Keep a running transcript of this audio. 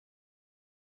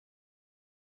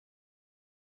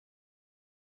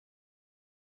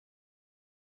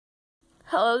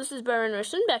Hello, this is Baron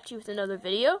Risson, back to you with another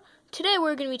video. Today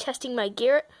we're going to be testing my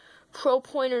GARRETT Pro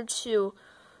Pointer 2.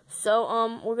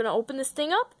 So, we're going to open this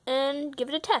thing up and give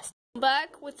it a test. I'm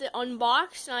back with it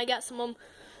unboxed, and I got some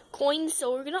coins,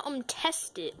 so we're going to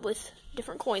test it with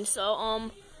different coins.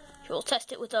 So, we'll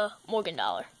test it with a Morgan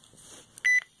dollar.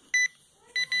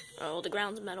 Oh, the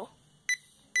ground's metal.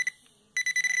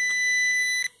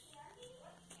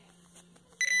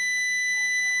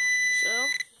 So,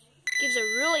 gives a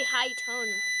really high tone.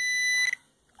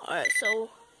 Alright, so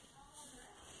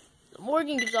the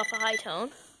Morgan gives off a high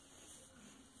tone.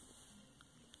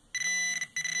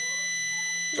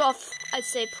 Gives off, I'd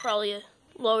say, probably a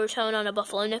lower tone on a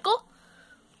Buffalo nickel.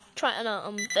 Try on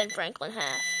a Ben Franklin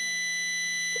half.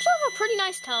 Gives off a pretty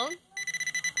nice tone.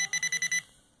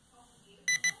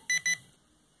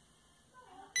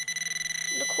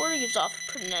 The quarter gives off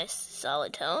a pretty nice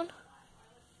solid tone.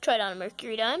 Try it on a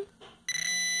Mercury dime.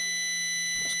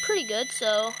 It's pretty good,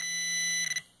 so,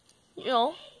 you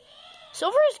know,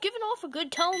 silver is giving off a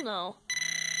good tone, though.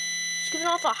 It's giving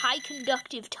off a high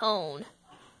conductive tone.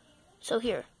 So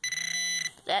here,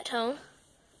 that tone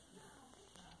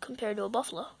compared to a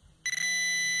Buffalo.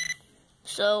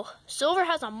 So, silver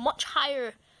has a much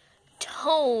higher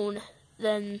tone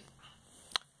than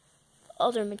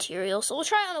other materials. So we'll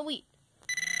try it on a wheat.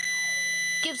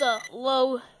 Gives a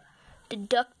low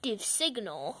deductive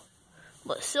signal.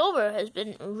 But silver has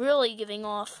been really giving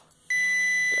off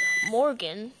the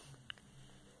Morgan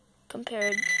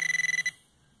compared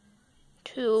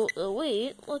to the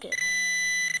wheat. Look at it.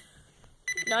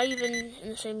 Not even in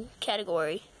the same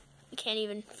category. You can't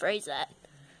even phrase that.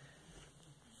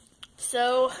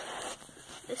 So,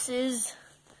 this is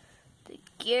the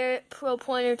GARRETT Pro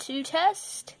Pointer 2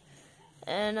 test.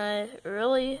 And I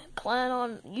really plan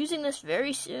on using this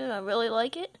very soon. I really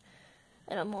like it.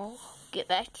 And I'm going to get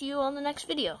back to you on the next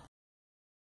video.